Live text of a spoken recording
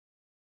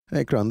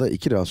Ekranda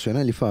iki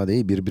rasyonel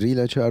ifadeyi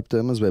birbiriyle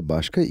çarptığımız ve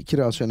başka iki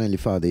rasyonel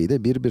ifadeyi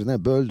de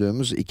birbirine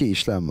böldüğümüz iki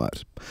işlem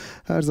var.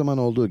 Her zaman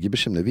olduğu gibi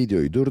şimdi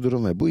videoyu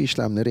durdurun ve bu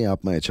işlemleri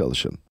yapmaya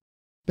çalışın.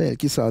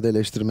 Belki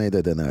sadeleştirmeyi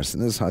de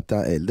denersiniz,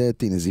 hatta elde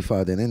ettiğiniz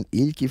ifadenin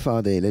ilk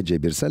ifadeyle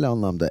cebirsel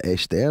anlamda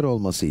eşdeğer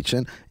olması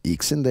için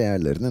x'in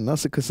değerlerini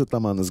nasıl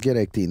kısıtlamanız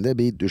gerektiğini de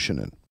bir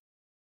düşünün.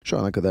 Şu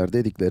ana kadar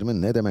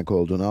dediklerimin ne demek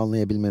olduğunu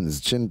anlayabilmeniz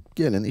için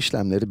gelin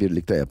işlemleri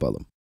birlikte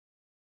yapalım.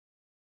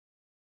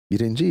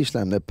 Birinci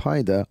işlemde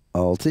payda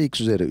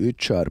 6x üzeri 3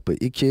 çarpı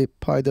 2,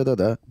 paydada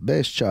da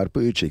 5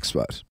 çarpı 3x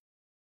var.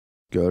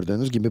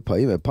 Gördüğünüz gibi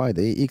payı ve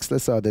paydayı x ile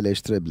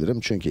sadeleştirebilirim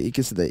çünkü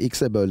ikisi de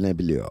x'e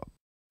bölünebiliyor.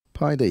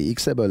 Paydayı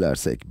x'e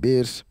bölersek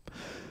 1,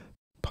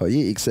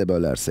 payı x'e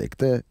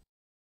bölersek de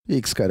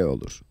x kare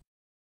olur.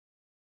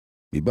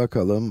 Bir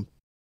bakalım,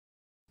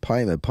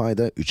 pay ve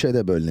payda 3'e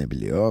de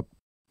bölünebiliyor.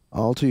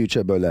 6'yı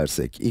 3'e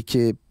bölersek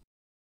 2,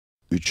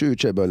 3'ü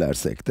 3'e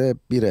bölersek de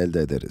 1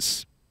 elde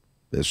ederiz.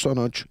 Ve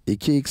sonuç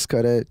 2x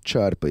kare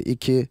çarpı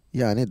 2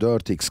 yani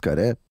 4x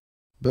kare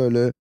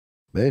bölü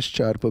 5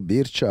 çarpı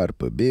 1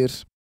 çarpı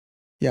 1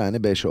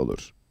 yani 5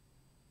 olur.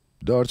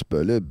 4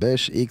 bölü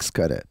 5x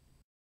kare.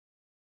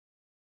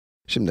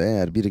 Şimdi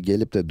eğer biri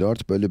gelip de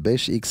 4 bölü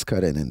 5x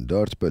karenin,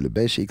 4 bölü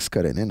 5x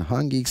karenin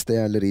hangi x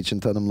değerleri için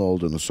tanımlı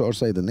olduğunu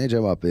sorsaydı ne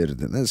cevap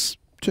verirdiniz?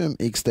 Tüm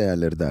x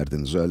değerleri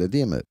derdiniz, öyle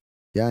değil mi?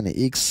 Yani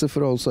x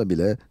 0 olsa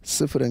bile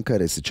 0'ın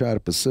karesi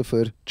çarpı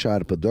 0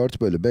 çarpı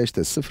 4 bölü 5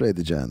 de 0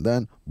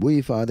 edeceğinden bu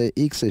ifade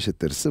x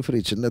eşittir 0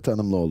 için de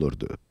tanımlı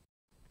olurdu.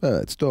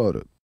 Evet,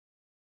 doğru.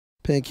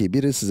 Peki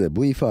biri size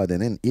bu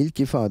ifadenin ilk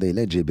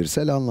ifadeyle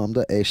cebirsel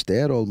anlamda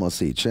eşdeğer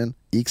olması için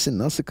x'i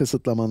nasıl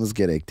kısıtlamanız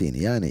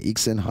gerektiğini, yani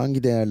x'in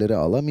hangi değerleri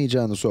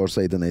alamayacağını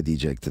sorsaydı ne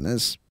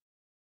diyecektiniz?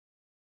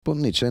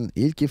 Bunun için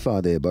ilk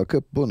ifadeye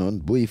bakıp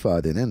bu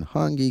ifadenin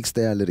hangi x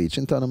değerleri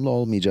için tanımlı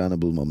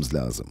olmayacağını bulmamız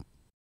lazım.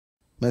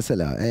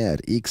 Mesela eğer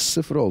x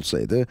 0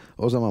 olsaydı,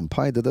 o zaman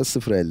payda da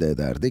 0 elde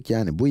ederdik,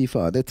 yani bu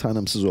ifade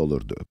tanımsız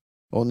olurdu.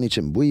 Onun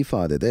için bu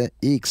ifadede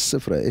x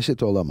 0'a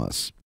eşit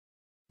olamaz.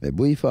 Ve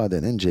bu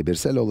ifadenin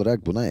cebirsel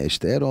olarak buna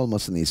eşdeğer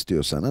olmasını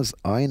istiyorsanız,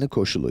 aynı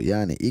koşulu,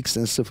 yani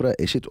x'in 0'a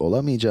eşit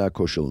olamayacağı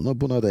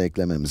koşulunu buna da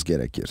eklememiz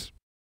gerekir.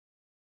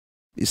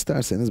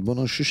 İsterseniz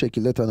bunun şu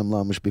şekilde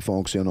tanımlanmış bir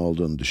fonksiyon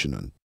olduğunu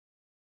düşünün.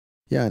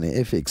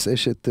 Yani fx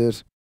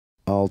eşittir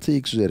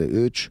 6x üzeri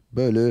 3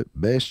 bölü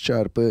 5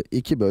 çarpı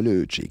 2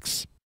 bölü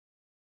 3x.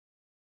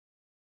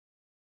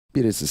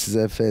 Birisi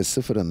size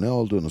f0'ın ne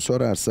olduğunu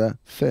sorarsa,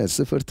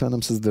 f0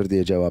 tanımsızdır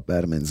diye cevap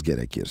vermeniz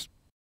gerekir.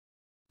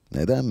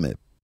 Neden mi?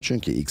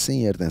 Çünkü x'in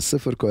yerine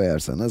 0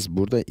 koyarsanız,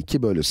 burada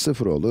 2 bölü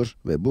 0 olur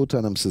ve bu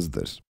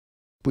tanımsızdır.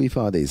 Bu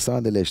ifadeyi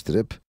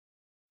sadeleştirip,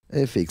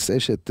 fx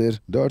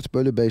eşittir 4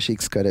 bölü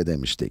 5x kare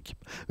demiştik.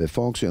 Ve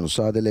fonksiyonu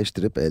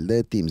sadeleştirip elde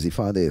ettiğimiz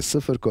ifadeye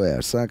 0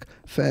 koyarsak,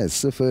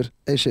 f0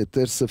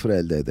 eşittir 0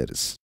 elde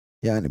ederiz.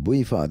 Yani bu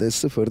ifade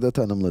 0'da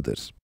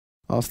tanımlıdır.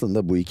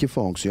 Aslında bu iki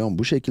fonksiyon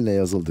bu şekilde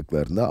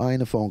yazıldıklarında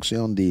aynı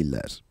fonksiyon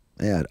değiller.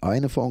 Eğer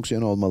aynı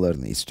fonksiyon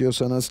olmalarını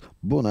istiyorsanız,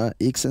 buna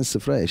x'in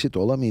 0'a eşit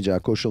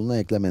olamayacağı koşulunu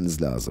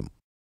eklemeniz lazım.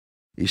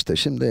 İşte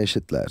şimdi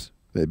eşitler.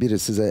 Ve biri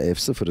size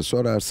f0'ı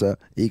sorarsa,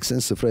 x'in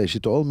 0'a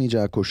eşit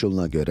olmayacağı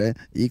koşuluna göre,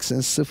 x'in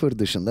 0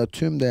 dışında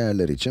tüm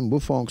değerler için bu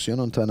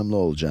fonksiyonun tanımlı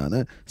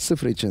olacağını,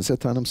 0 içinse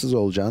tanımsız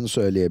olacağını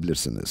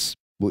söyleyebilirsiniz.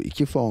 Bu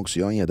iki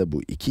fonksiyon ya da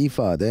bu iki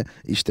ifade,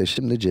 işte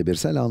şimdi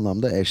cebirsel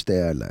anlamda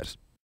eşdeğerler.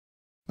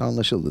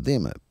 Anlaşıldı değil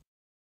mi?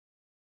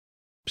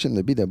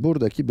 Şimdi bir de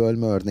buradaki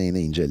bölme örneğini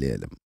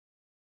inceleyelim.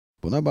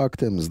 Buna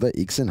baktığımızda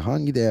x'in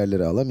hangi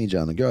değerleri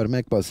alamayacağını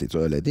görmek basit,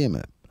 öyle değil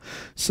mi?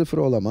 0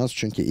 olamaz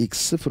çünkü x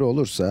 0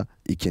 olursa,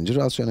 ikinci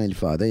rasyonel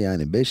ifade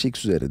yani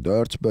 5x üzeri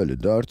 4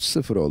 bölü 4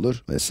 0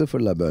 olur ve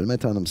 0 ile bölme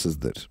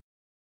tanımsızdır.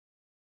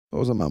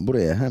 O zaman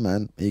buraya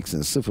hemen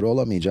x'in 0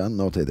 olamayacağını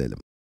not edelim.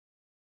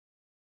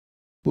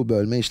 Bu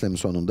bölme işlemi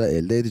sonunda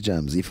elde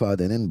edeceğimiz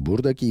ifadenin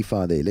buradaki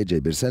ifadeyle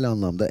cebirsel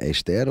anlamda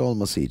eşdeğer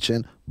olması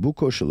için bu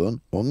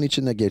koşulun onun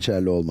için de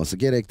geçerli olması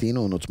gerektiğini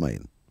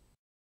unutmayın.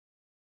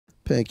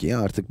 Peki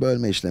artık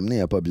bölme işlemini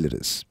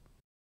yapabiliriz.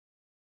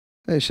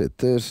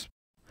 Eşittir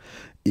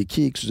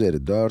 2x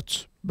üzeri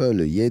 4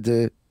 bölü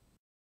 7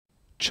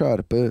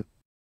 çarpı,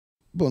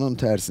 bunun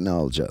tersini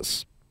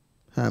alacağız.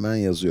 Hemen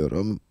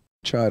yazıyorum,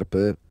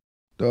 çarpı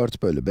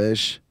 4 bölü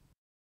 5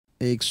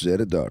 x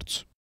üzeri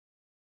 4.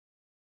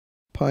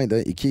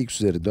 Payda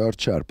 2x üzeri 4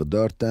 çarpı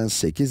 4'ten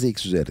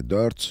 8x üzeri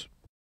 4,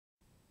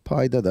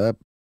 payda da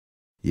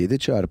 7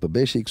 çarpı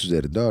 5x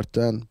üzeri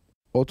 4'ten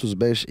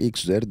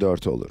 35x üzeri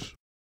 4 olur.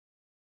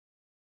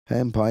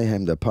 Hem pay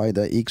hem de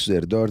payda x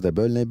üzeri 4'e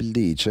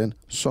bölünebildiği için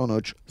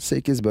sonuç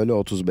 8 bölü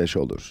 35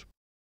 olur.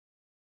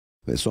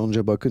 Ve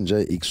sonuca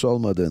bakınca x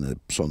olmadığını,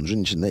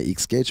 sonucun içinde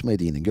x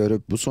geçmediğini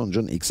görüp bu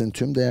sonucun x'in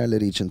tüm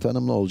değerleri için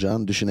tanımlı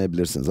olacağını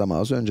düşünebilirsiniz. Ama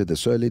az önce de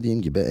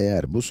söylediğim gibi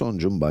eğer bu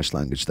sonucun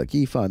başlangıçtaki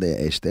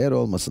ifadeye eşdeğer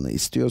olmasını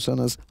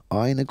istiyorsanız,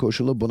 aynı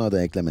koşulu buna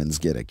da eklemeniz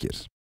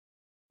gerekir.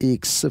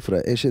 x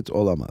 0'a eşit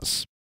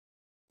olamaz.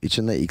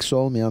 İçinde x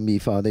olmayan bir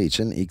ifade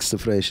için x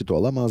sıfıra eşit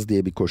olamaz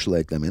diye bir koşul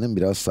eklemenin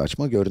biraz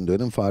saçma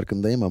göründüğünün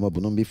farkındayım ama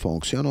bunun bir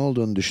fonksiyon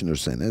olduğunu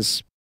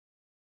düşünürseniz,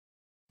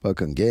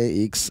 bakın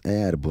gx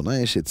eğer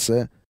buna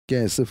eşitse,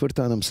 g sıfır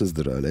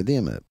tanımsızdır, öyle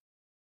değil mi?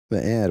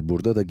 Ve eğer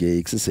burada da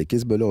gx'i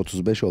 8 bölü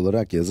 35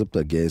 olarak yazıp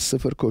da g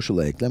sıfır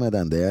koşulu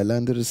eklemeden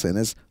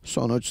değerlendirirseniz,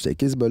 sonuç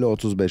 8 bölü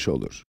 35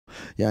 olur.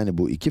 Yani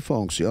bu iki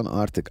fonksiyon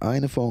artık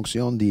aynı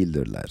fonksiyon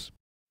değildirler.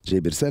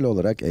 Cebirsel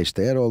olarak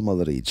eşdeğer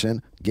olmaları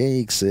için,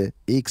 gx'i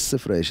x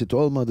sıfıra eşit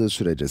olmadığı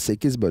sürece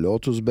 8 bölü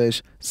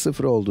 35,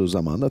 sıfır olduğu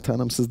zaman da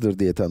tanımsızdır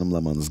diye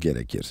tanımlamanız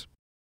gerekir.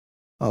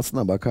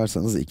 Aslına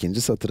bakarsanız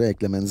ikinci satıra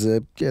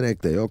eklemenize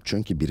gerek de yok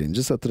çünkü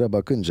birinci satıra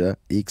bakınca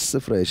x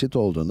sıfıra eşit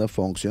olduğunda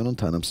fonksiyonun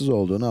tanımsız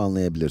olduğunu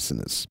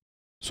anlayabilirsiniz.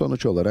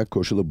 Sonuç olarak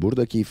koşulu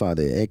buradaki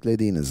ifadeye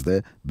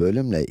eklediğinizde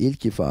bölümle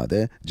ilk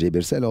ifade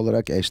cebirsel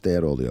olarak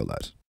eşdeğer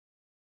oluyorlar.